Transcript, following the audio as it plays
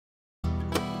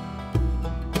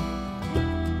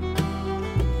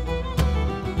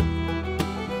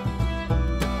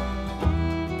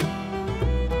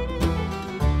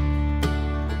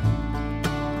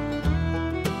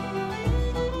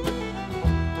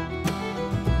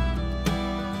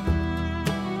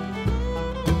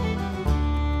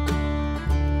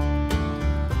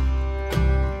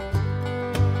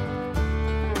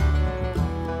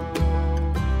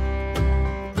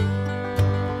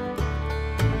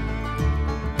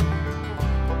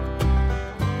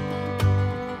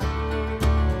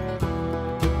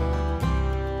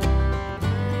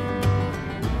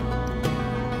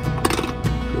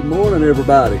morning,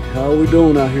 everybody. How are we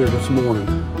doing out here this morning?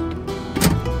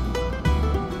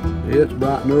 Yeah, it's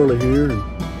bright and early here in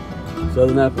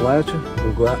southern Appalachia.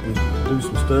 We'll go out and do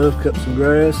some stuff, cut some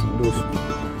grass,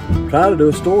 and try to do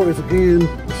a story if we can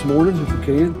this morning, if we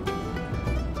can.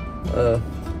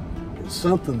 It's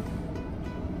something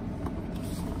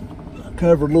I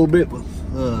covered a little bit with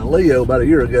Leo about a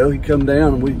year ago. He come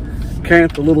down and we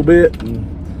camped a little bit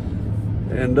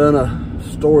and done a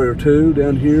story or two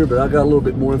down here, but I got a little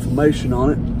bit more information on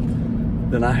it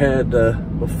than I had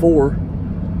before.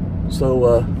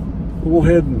 So we'll go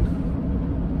ahead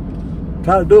and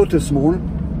try to do it this morning.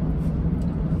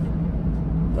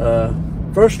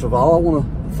 First of all, I want to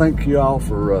thank you all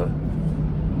for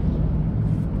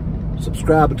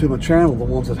subscribing to my channel, the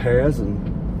ones that has,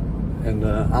 and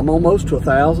I'm almost to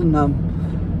 1,000.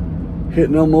 I'm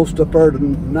hitting almost up there to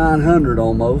 900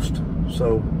 almost.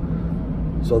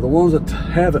 So the ones that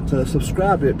haven't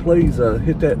subscribed yet, please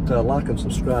hit that like and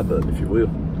subscribe button if you will.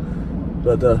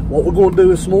 But what we're going to do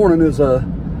this morning is we're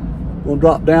going to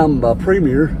drop down by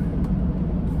Premier,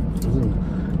 in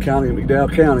McDowell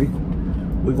County.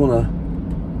 We're going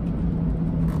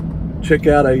to check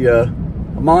out a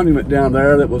monument down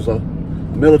there that was a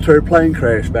military plane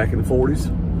crash back in the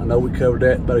 40s. I know we covered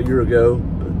that about a year ago,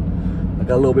 but I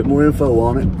got a little bit more info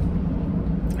on it.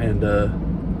 And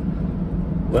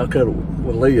well, I covered it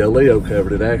with Leo. Leo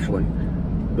covered it actually.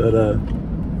 But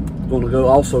going to go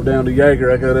also down to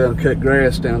Yeager. I go down and cut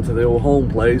grass down to the old home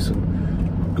place,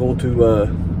 and going to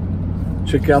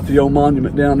check out the old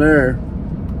monument down there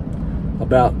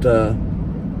about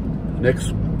an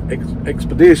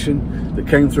expedition that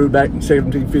came through back in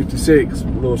 1756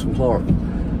 with Lewis and Clark,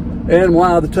 and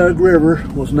why the Tug River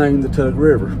was named the Tug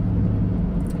River,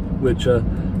 which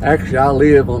actually I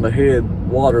live on the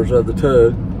headwaters of the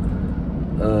Tug,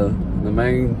 the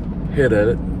main head of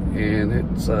it, and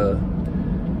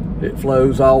it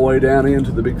flows all the way down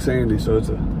into the Big Sandy. So it's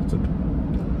a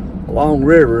long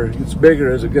river. It gets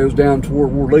bigger as it goes down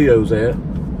toward where Leo's at,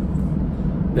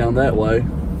 down that way.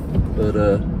 But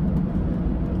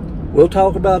we'll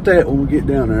talk about that when we get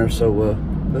down there. So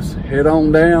let's head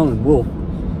on down, and we'll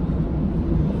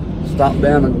stop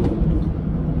down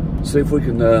and see if we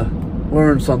can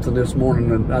learn something this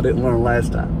morning that I didn't learn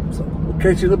last time. So we'll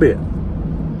catch you in a bit.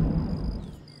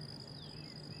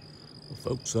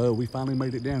 Well, folks, we finally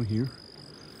made it down here.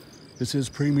 This is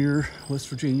Premier, West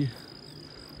Virginia,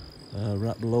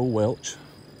 right below Welch.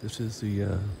 This is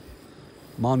the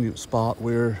monument spot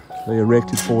where they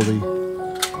erected for the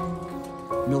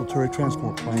military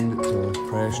transport plane that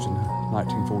crashed in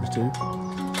 1942.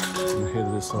 I'm ahead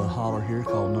of this holler here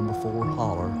called Number 4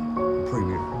 Holler in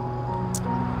Premier.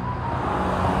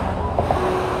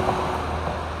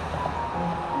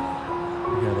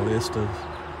 We got a list of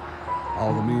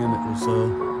all the men that was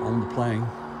on the plane.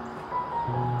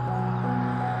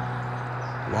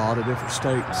 A lot of different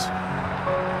states.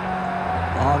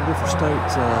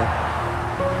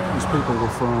 These people were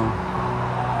from.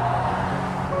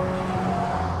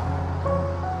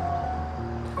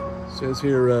 It says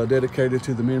here, dedicated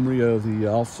to the memory of the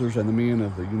officers and the men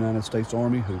of the United States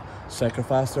Army who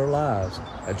sacrificed their lives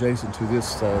adjacent to this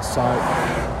site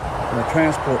in a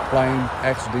transport plane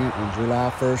accident on July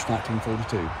 1st,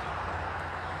 1942.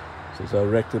 This is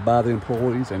erected by the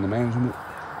employees and the management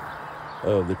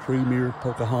of the Premier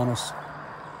Pocahontas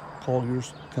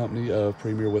Colliers Company of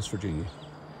Premier, West Virginia.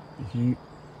 A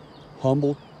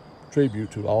humble tribute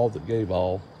to all that gave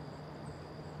all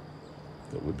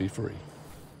that would be free.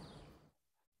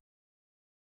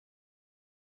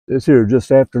 This here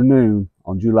just after noon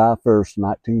on July 1st,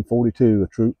 1942, a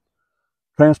troop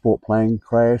transport plane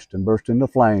crashed and burst into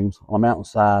flames on a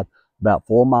mountainside about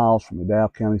 4 miles from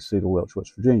McDowell County seat of Welch,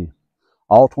 West Virginia.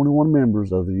 All 21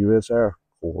 members of the U.S. Air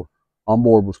Corps on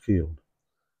board was killed.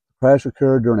 The crash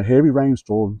occurred during a heavy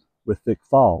rainstorm with thick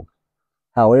fog.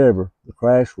 However, the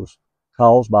crash was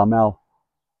caused by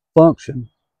malfunction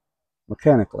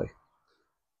mechanically.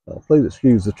 Please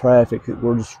excuse the traffic.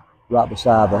 We're just right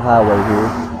beside the highway here.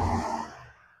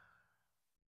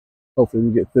 Hopefully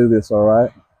we get through this all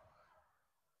right.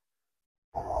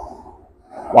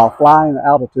 While flying at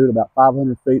altitude about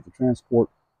 500 feet, the transport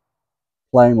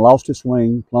plane lost its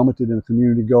wing, plummeted in a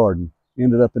community garden,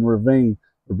 ended up in a ravine.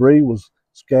 Debris was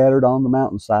scattered on the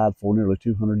mountainside for nearly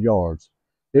 200 yards.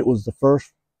 It was the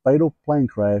first fatal plane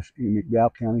crash in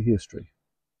McDowell County history.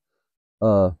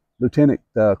 Lieutenant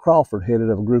Crawford headed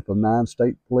a group of 9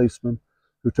 state policemen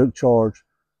who took charge.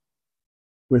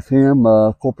 With him,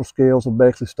 Corporal Scales of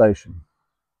Bexley Station.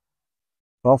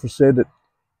 Crawford said that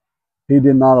he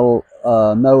did not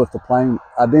know if the plane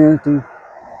identity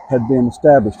had been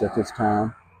established at this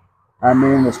time. Our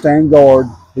men will stand guard,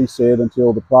 he said,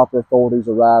 until the proper authorities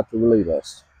arrive to relieve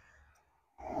us.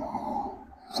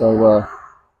 So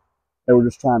they were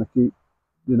just trying to keep,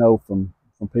 from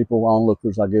people,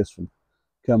 onlookers, I guess, from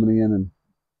coming in and,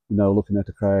 looking at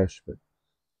the crash. But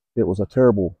it was a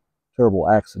terrible, terrible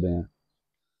accident.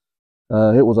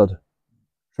 It was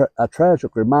a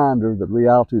tragic reminder that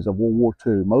realities of World War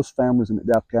II. Most families in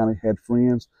McDowell County had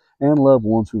friends and loved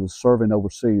ones who were serving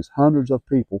overseas. Hundreds of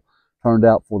people turned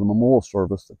out for the memorial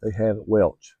service that they had at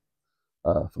Welch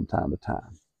from time to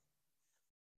time.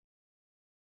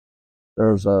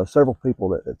 There's several people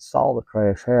that saw the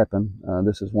crash happen.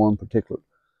 This is one particular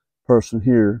person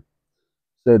here,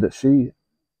 said that she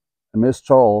and Miss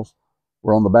Charles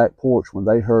were on the back porch when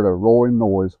they heard a roaring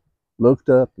noise, looked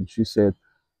up, and she said,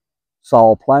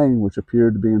 saw a plane which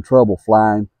appeared to be in trouble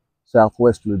flying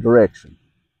southwesterly direction.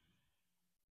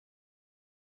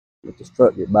 Let this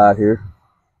truck get by here.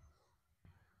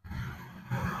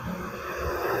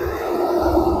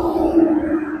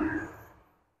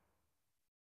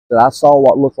 I saw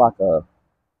what looked like a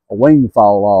wing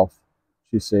fall off,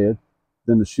 she said.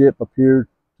 Then the ship appeared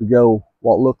to go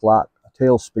what looked like a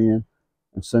tailspin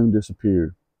and soon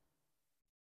disappeared.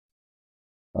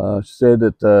 She said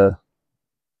that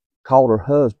called her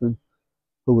husband,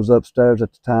 who was upstairs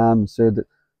at the time, and said that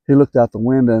he looked out the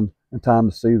window in time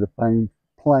to see the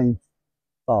plane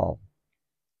fall.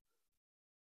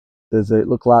 Says it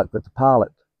looked like that the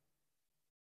pilot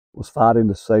was fighting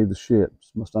to save the ship.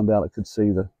 Most undoubtedly could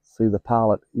see the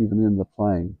pilot even in the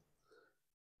plane.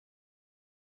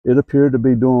 It appeared to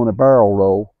be doing a barrel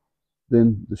roll.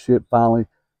 Then the ship finally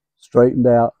straightened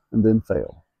out and then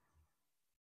fell.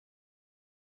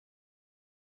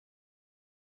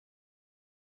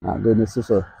 My goodness,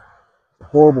 it's a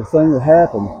horrible thing that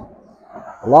happened.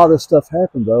 A lot of this stuff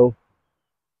happened, though,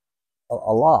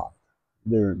 a lot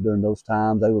during those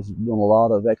times. They was doing a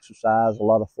lot of exercise, a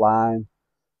lot of flying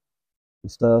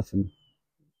and stuff, and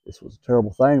this was a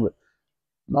terrible thing, but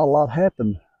not a lot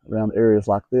happened around areas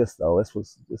like this, though.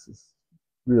 This is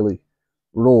really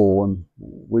rural, and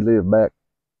we live back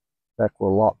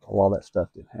where a lot of that stuff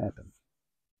didn't happen.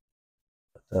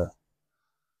 But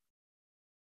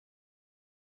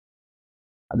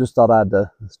I just thought I'd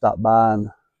stop by and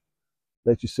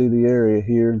let you see the area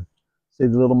here, and see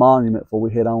the little monument before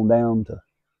we head on down to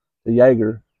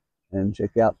Yeager and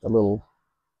check out the little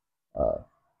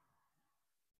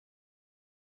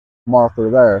marker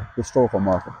there, historical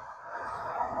marker.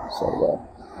 So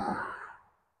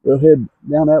we'll head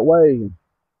down that way and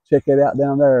check it out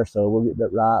down there. So we'll get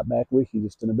that right back with you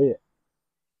just in a bit.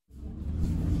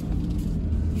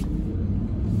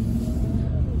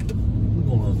 We're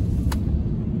gonna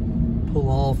pull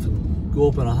off and go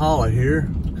up in a holler here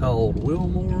called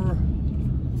Wilmore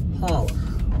Holler.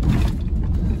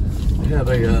 We have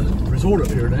a resort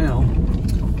up here now.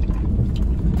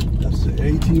 That's the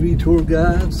ATV tour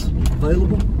guides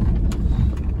available.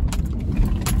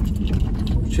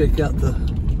 We'll check out the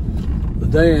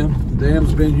dam. The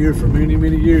dam's been here for many,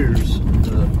 many years.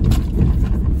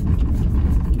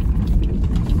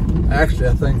 Actually,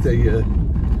 I think they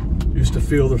used to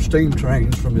fill their steam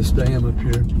trains from this dam up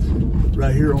here.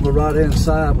 Right here on the right-hand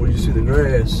side where you see the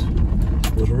grass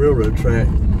was a railroad track.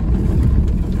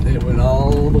 And it went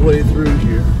all the way through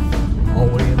here, all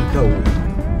the way in the cold.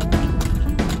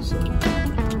 So, I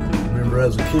remember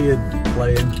as a kid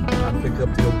playing, I'd pick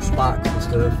up the old spikes and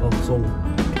stuff off this old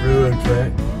railroad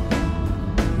track.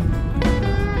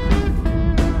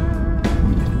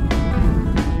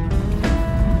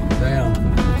 Down,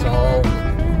 it's all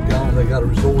gone. They got a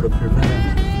resort up here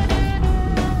now.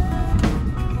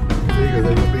 Figure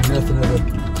there would be nothing of the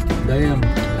dam, the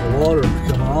water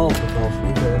coming off because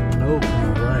we've had no kind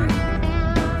of rain.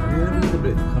 We had a little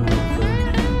bit coming off there.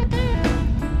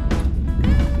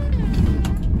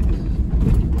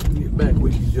 Get back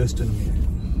with you just in a minute.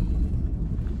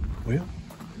 Well,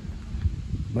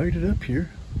 made it up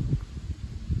here.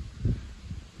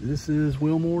 This is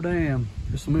Wilmore Dam.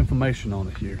 There's some information on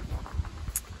it here.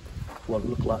 What it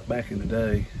looked like back in the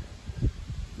day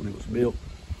when it was built.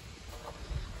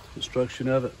 Construction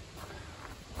of it.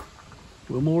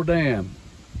 Wilmore Dam,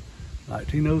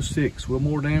 1906.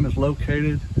 Wilmore Dam is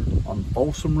located on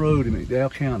Folsom Road in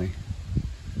McDowell County.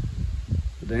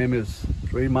 The dam is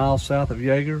 3 miles south of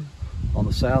Yeager, on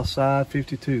the south side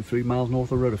 52, 3 miles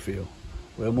north of Rutherfield.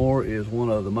 Wilmore is one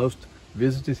of the most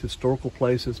visited historical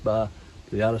places by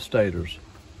the out-of-staters.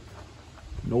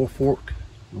 Norfolk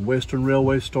and Western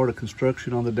Railway started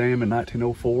construction on the dam in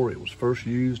 1904. It was first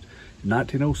used in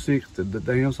 1906. The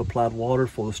dam supplied water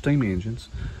for the steam engines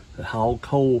that hauled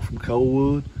coal from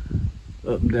Coalwood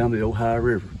up and down the Ohio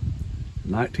River.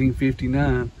 In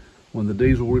 1959, When the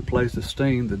diesel replaced the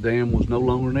steam, the dam was no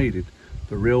longer needed.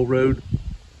 The railroad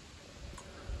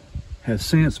has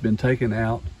since been taken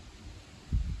out,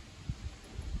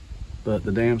 but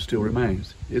the dam still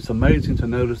remains. It's amazing to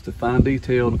notice the fine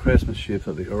detail and craftsmanship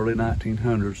of the early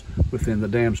 1900s within the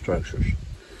dam structures,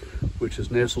 which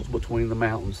is nestled between the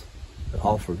mountains that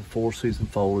offer the four-season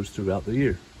foliage throughout the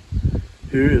year.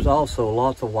 Here is also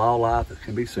lots of wildlife that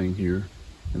can be seen here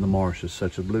in the marshes,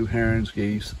 such as blue herons,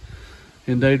 geese,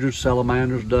 endangered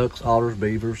salamanders, ducks, otters,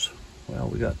 beavers. Well,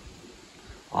 we got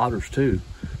otters too.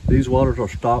 These waters are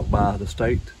stocked by the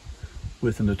state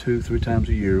within the 2-3 times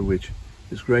a year, which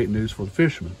is great news for the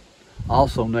fishermen.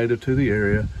 Also native to the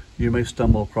area, you may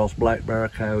stumble across black bear,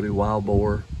 coyote, wild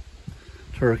boar,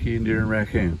 turkey, and deer and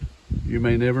raccoon. You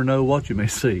may never know what you may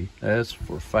see. That's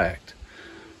for a fact.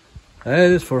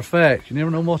 That is for a fact. You never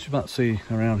know what you might see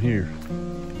around here.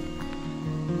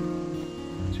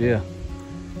 But yeah,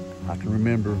 I can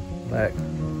remember back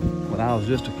when I was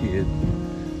just a kid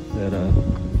that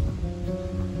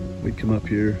we'd come up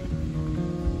here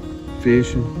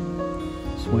fishing,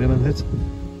 swimming.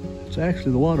 It's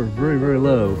actually, the water is very, very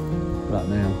low right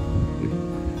now. We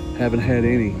haven't had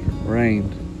any rain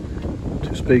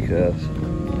to speak of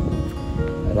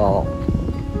at all.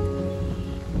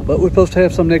 But we're supposed to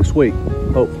have some next week,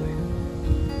 hopefully.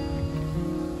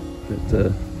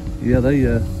 But yeah, they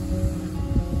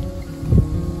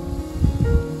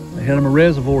had them a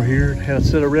reservoir here. It had a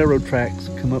set of railroad tracks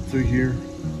come up through here,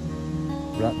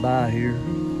 right by here,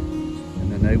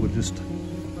 and then they would just,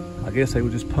 I guess they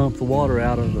would just pump the water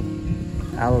out of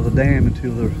the dam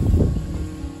into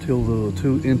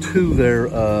their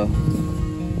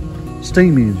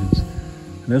steam engines.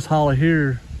 And this hollow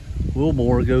here,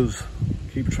 Wilmore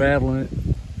keep traveling it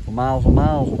for miles and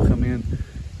miles, will come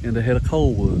into head of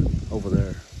Coalwood over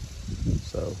there.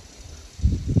 So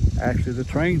actually the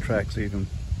train tracks even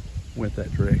went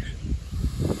that direction.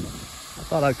 I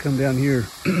thought I'd come down here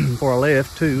before I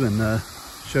left too and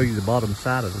show you the bottom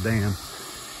side of the dam.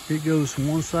 It goes from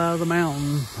one side of the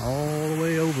mountain all the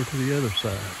way over to the other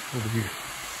side, over here.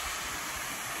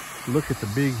 Look at the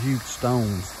big, huge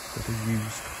stones that they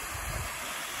used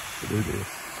to do this.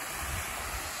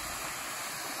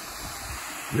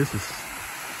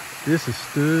 This has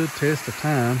stood test of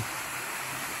time.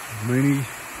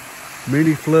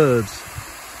 Many floods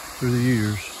through the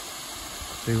years.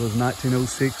 It was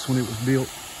 1906 when it was built.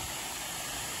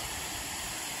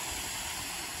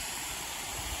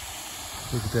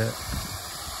 Look at that.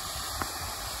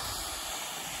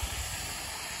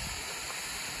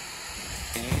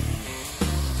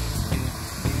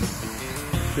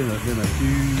 It's been a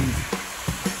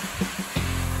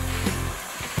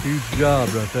huge job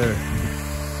right there.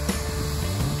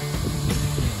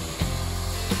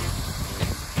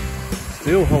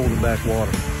 Still holding back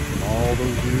water from all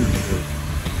those years ago.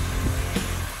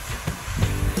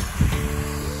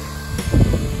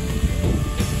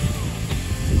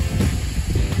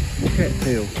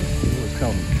 Cattails, let's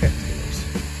call them cattails.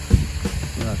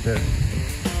 Right there.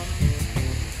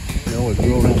 They always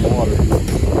grow around water.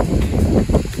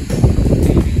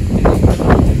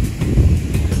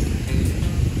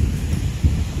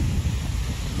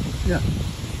 Yeah.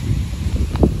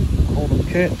 Call them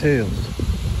cattails.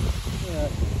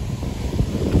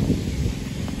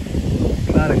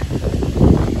 Try to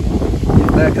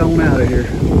get back on out of here.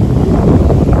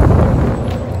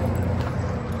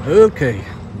 Okay.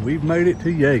 We've made it to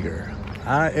Yaeger.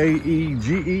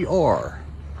 I-A-E-G-E-R.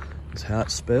 That's how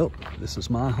it's spelled. This is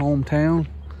my hometown.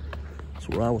 That's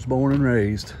where I was born and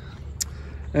raised.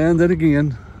 And then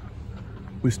again,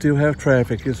 we still have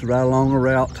traffic. It's right along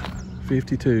Route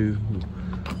 52.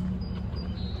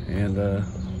 And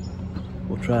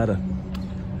we'll try to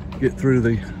get through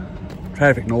the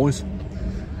traffic noise.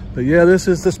 But yeah, this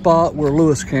is the spot where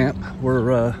Lewis Camp,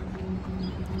 we're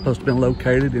supposed to be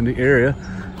located in the area.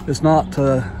 It's not,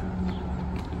 I'm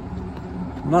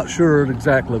not sure the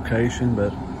exact location,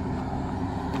 but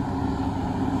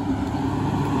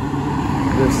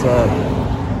this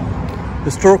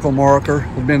historical marker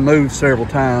has been moved several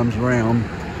times around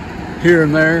here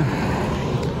and there.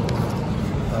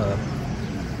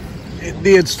 It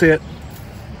did sit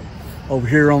over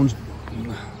here on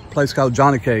a place called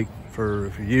Johnny Cake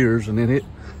for years, and then it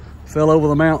fell over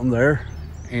the mountain there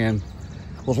and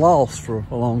was lost for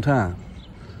a long time.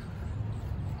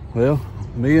 Well,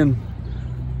 me and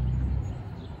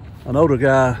an older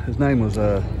guy, his name was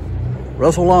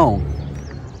Russell Long.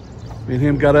 Me and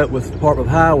him got up with the Department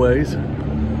of Highways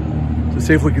to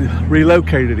see if we could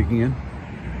relocate it again.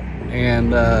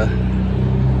 And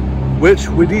which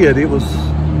we did. It was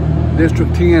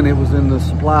District 10, it was in the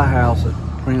supply house at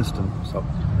Princeton. So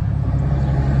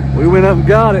we went up and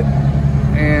got it,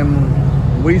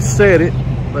 and we set it,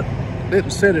 but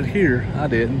didn't set it here. I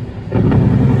didn't.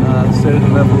 Set it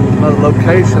in another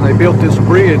location. They built this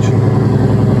bridge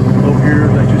over here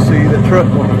that you see that truck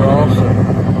going across. So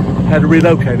had to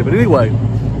relocate it. But anyway,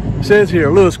 it says here,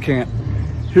 Lewis Camp.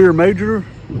 Here, later,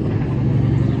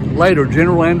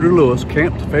 General Andrew Lewis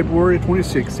camped February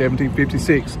 26,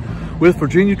 1756, with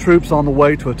Virginia troops on the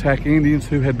way to attack Indians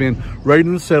who had been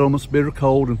raiding the settlements. Bitter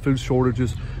cold and food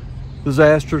shortages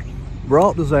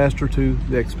brought disaster to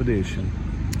the expedition.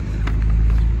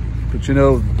 But you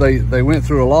know, they went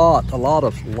through a lot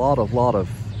of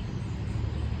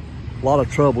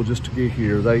trouble just to get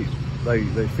here. They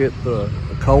fit the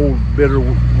cold, bitter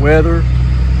weather.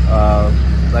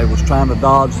 They was trying to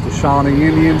dodge the Shawnee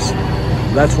Indians.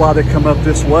 That's why they come up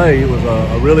this way. It was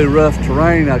a really rough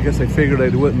terrain. I guess they figured they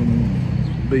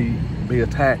wouldn't be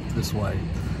attacked this way.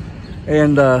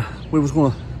 And we was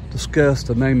going to discuss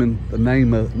the naming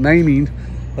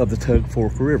of the Tug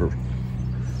Fork River.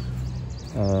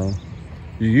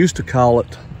 You used to call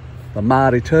it the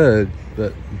Mighty Tug,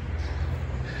 but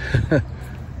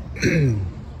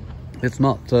it's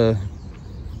not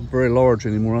very large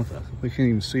anymore. We can't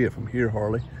even see it from here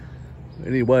hardly.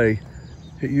 Anyway,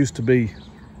 it used to be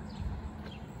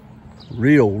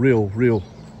real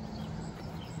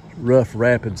rough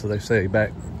rapids, so they say,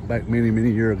 back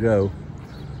many years ago.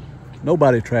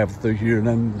 Nobody traveled through here,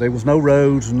 and there was no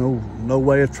roads, no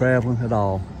way of traveling at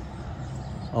all.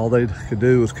 All they could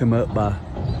do was come up by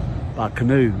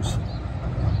canoes.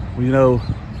 Well, you know,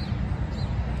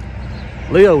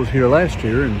 Leo was here last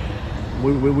year, and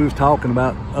we was talking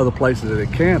about other places that they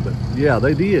camped. But yeah,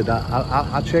 they did.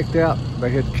 I checked out. They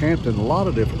had camped in a lot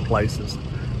of different places.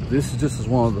 This is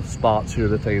one of the spots here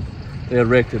that they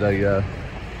erected a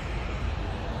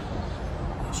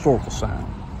historical sign.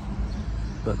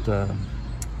 But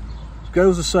it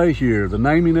goes to say here, the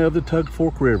naming of the Tug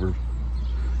Fork River.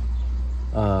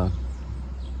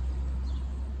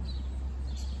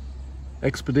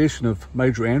 Expedition of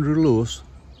Major Andrew Lewis,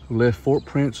 who left Fort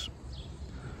Prince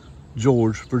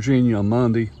George, Virginia on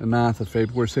Monday, the 9th of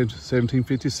February,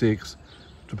 1756,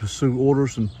 to pursue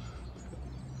orders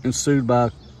ensued by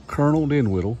Colonel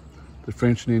Dinwiddie. The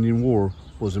French and Indian War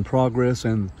was in progress,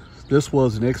 and this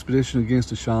was an expedition against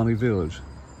the Shawnee village,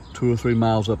 2 or 3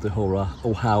 miles up the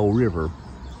Ohio River.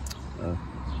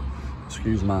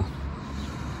 Excuse my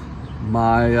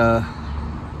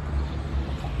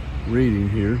reading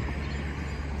here.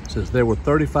 It says there were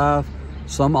 35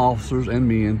 some officers and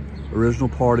men, original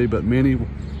party, but many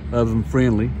of them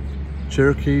friendly.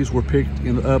 Cherokees were picked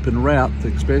up en route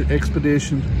the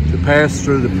expedition to pass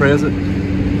through the present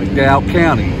McDowell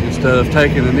County. Instead of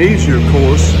taking an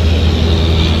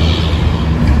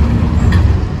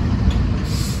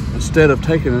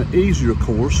easier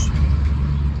course,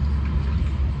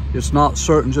 it's not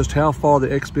certain just how far the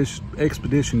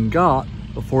expedition got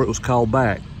before it was called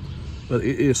back, but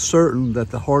it is certain that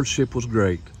the hardship was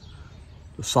great.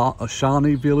 The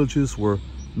Shawnee villages were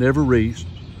never reached.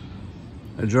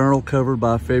 A journal covered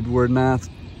by February 9th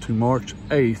to March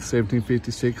 8th,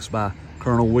 1756 by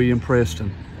Colonel William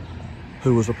Preston,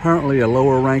 who was apparently a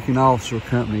lower ranking officer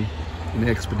company in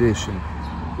the expedition,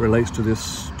 relates to this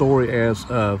story as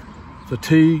of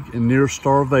fatigue and near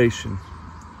starvation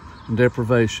and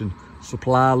deprivation,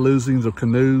 supply losing their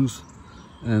canoes,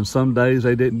 and some days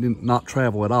they did not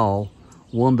travel at all.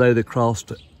 One day they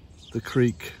crossed the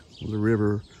creek, the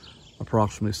river,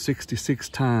 approximately 66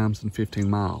 times in 15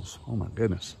 miles. Oh my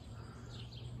goodness.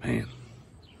 Man,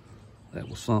 that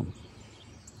was something.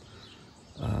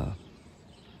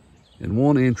 In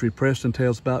one entry, Preston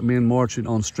tells about men marching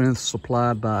on strength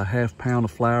supplied by a ½ pound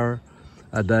of flour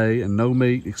a day and no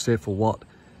meat except for what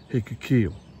he could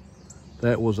kill.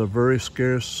 That was very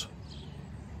scarce.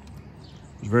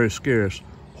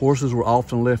 Horses were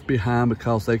often left behind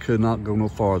because they could not go no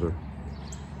farther.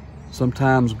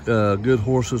 Sometimes good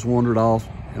horses wandered off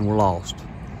and were lost.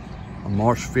 On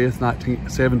March 5th,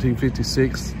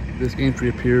 1756, this entry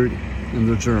appeared in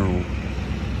the journal.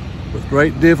 With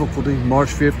great difficulty, March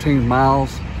 15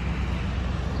 miles,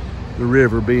 the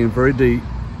river being very deep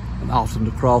and often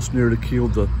to cross near to kill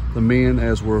the men,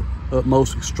 as were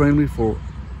utmost extremely for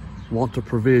want of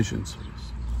provisions.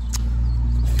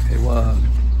 Okay, well,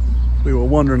 we were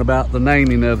wondering about the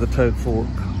naming of the Tug Fork.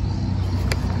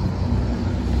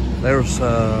 There's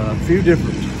a few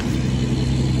different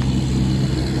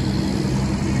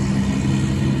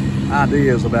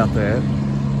ideas about that.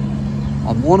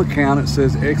 On one account, it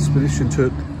says the expedition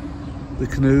took the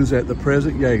canoes at the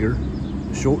present Jaeger.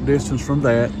 A short distance from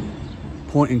that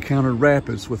point encountered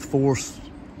rapids, which forced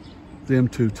them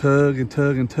to tug at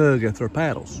their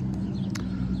paddles.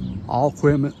 All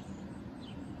equipment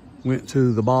went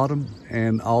to the bottom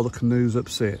and all the canoes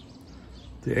upset.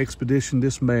 The expedition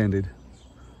disbanded.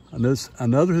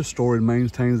 Another historian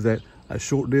maintains that a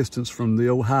short distance from the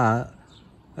Ojai,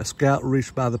 a scout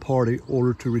reached by the party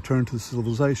ordered to return to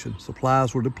civilization.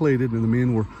 Supplies were depleted and the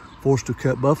men were forced to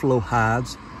cut buffalo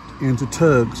hides into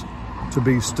tugs to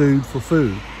be stewed for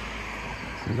food.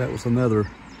 And that was another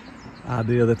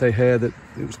idea that they had, that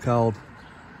it was called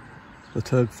the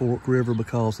Tug Fork River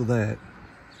because of that.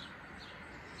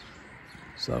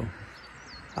 So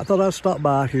I thought I'd stop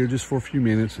by here just for a few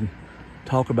minutes and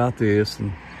talk about this,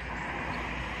 and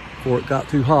before it got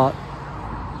too hot.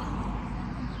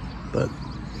 But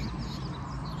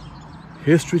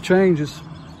history changes,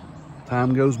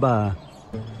 time goes by.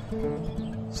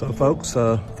 So folks,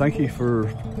 thank you for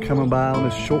coming by on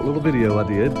this short little video I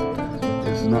did.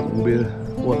 This is not gonna be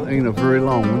ain't a very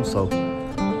long one, so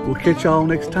we'll catch y'all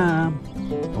next time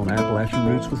on Appalachian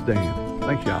Roots with Dan.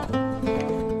 Thank y'all.